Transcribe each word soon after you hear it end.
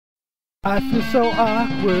I feel so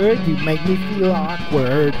awkward, you make me feel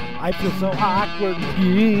awkward. I feel so awkward with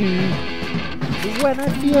you. When I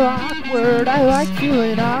feel awkward, I like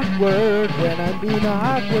feeling awkward. When I'm being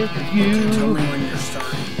awkward with you. Okay, tell me when you're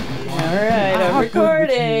starting. Alright, I'm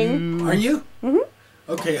recording. Are you? Mm-hmm.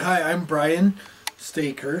 Okay, hi, I'm Brian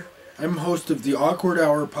Staker. I'm host of the Awkward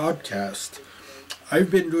Hour podcast.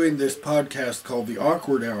 I've been doing this podcast called the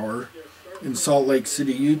Awkward Hour in Salt Lake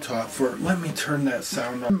City, Utah for, let me turn that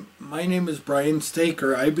sound on. My name is Brian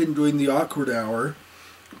Staker. I've been doing the Awkward Hour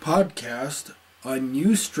podcast on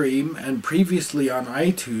Ustream and previously on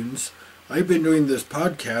iTunes. I've been doing this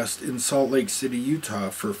podcast in Salt Lake City, Utah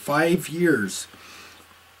for 5 years,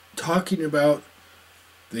 talking about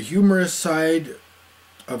the humorous side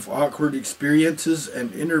of awkward experiences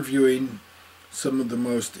and interviewing some of the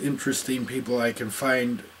most interesting people I can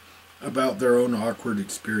find about their own awkward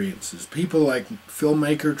experiences. People like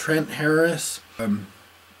filmmaker Trent Harris,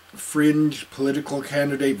 fringe political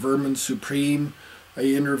candidate Vermin Supreme. I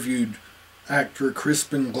interviewed actor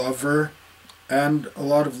Crispin Glover and a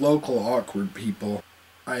lot of local awkward people.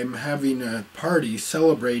 I'm having a party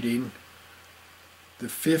celebrating the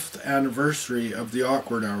 5th anniversary of the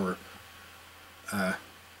Awkward Hour.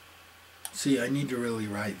 See, I need to really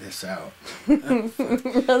write this out.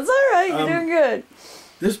 That's alright, you're doing good.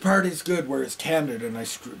 This party's good where it's candid, and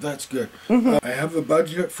that's good. I have a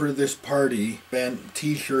budget for this party, and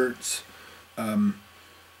t-shirts. In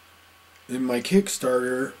my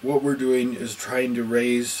Kickstarter, what we're doing is trying to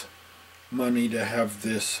raise money to have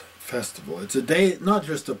this festival. It's a day, not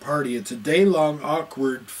just a party, it's a day-long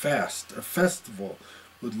awkward fest, a festival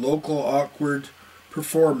with local awkward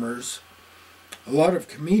performers, a lot of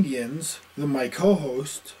comedians. Then my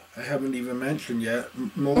co-host, I haven't even mentioned yet,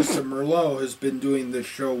 Melissa Merlot, has been doing this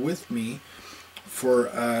show with me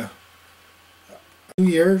for 2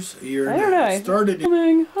 years, a year. I don't know. Started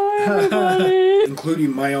Hi, everybody.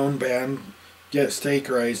 including my own band, Get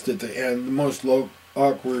Stakerized at the end, the most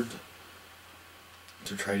awkward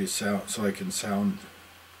to try to sound, so I can sound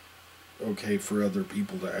okay for other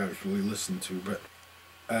people to actually listen to, but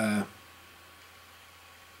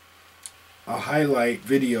a highlight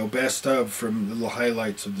video, best of, from little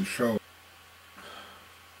highlights of the show.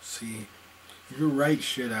 See, you write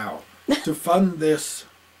shit out. To fund this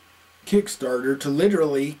Kickstarter, to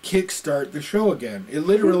literally kickstart the show again. It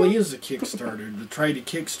literally is a Kickstarter, to try to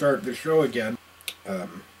kickstart the show again.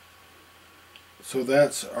 So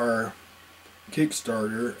that's our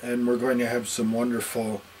Kickstarter, and we're going to have some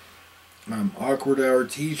wonderful Awkward Hour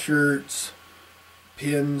t-shirts,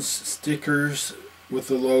 pins, stickers with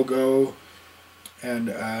the logo,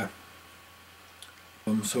 and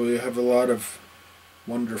so we have a lot of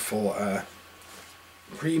wonderful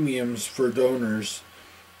premiums for donors.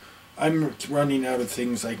 I'm running out of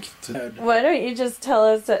things I said. Why don't you just tell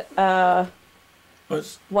us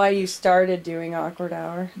why you started doing Awkward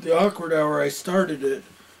Hour? The Awkward Hour, I started it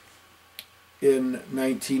in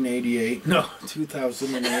 1988. No,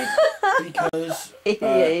 2008. Because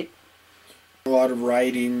 88. A lot of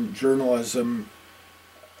writing, journalism,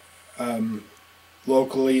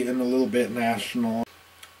 locally and a little bit national.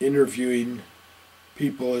 Interviewing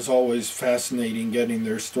people is always fascinating, getting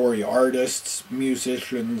their story. Artists,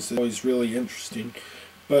 musicians, it's always really interesting,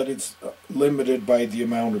 but it's limited by the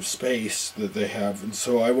amount of space that they have, and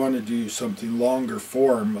so I want to do something longer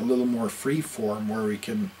form, a little more free form, where we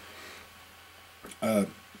can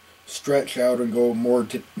stretch out and go more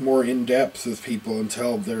in depth with people and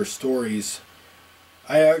tell their stories.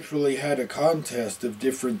 I actually had a contest of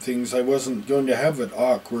different things. I wasn't going to have it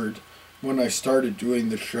awkward when I started doing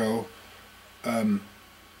the show.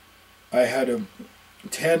 I had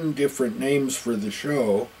 10 different names for the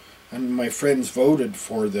show, and my friends voted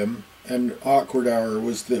for them, and Awkward Hour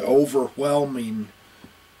was the overwhelming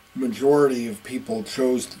majority of people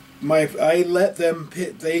chose. I let them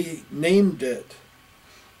pick, they named it.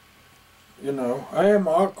 You know, I am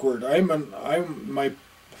awkward. My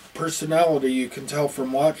personality, you can tell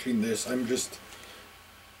from watching this, I'm just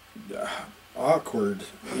awkward,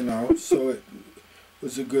 you know, so it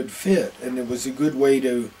was a good fit, and it was a good way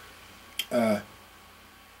to,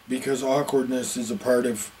 because awkwardness is a part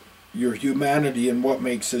of your humanity and what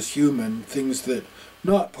makes us human, things that,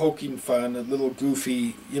 not poking fun, a little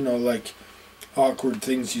goofy, you know, like awkward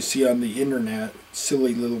things you see on the internet,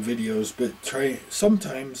 silly little videos, but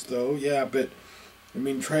sometimes though, yeah, but I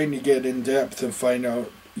mean, trying to get in depth and find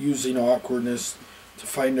out, using awkwardness to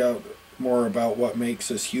find out more about what makes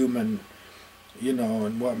us human, you know,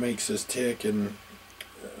 and what makes us tick, and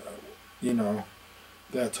you know,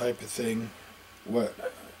 that type of thing. What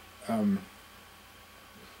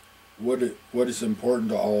is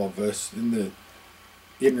important to all of us in the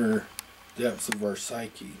inner depths of our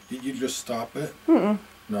psyche. Did you just stop it? Mm-mm.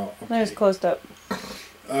 No. I just Okay. closed up.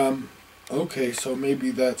 Okay, so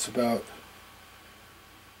maybe that's about...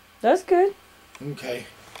 That's good. Okay.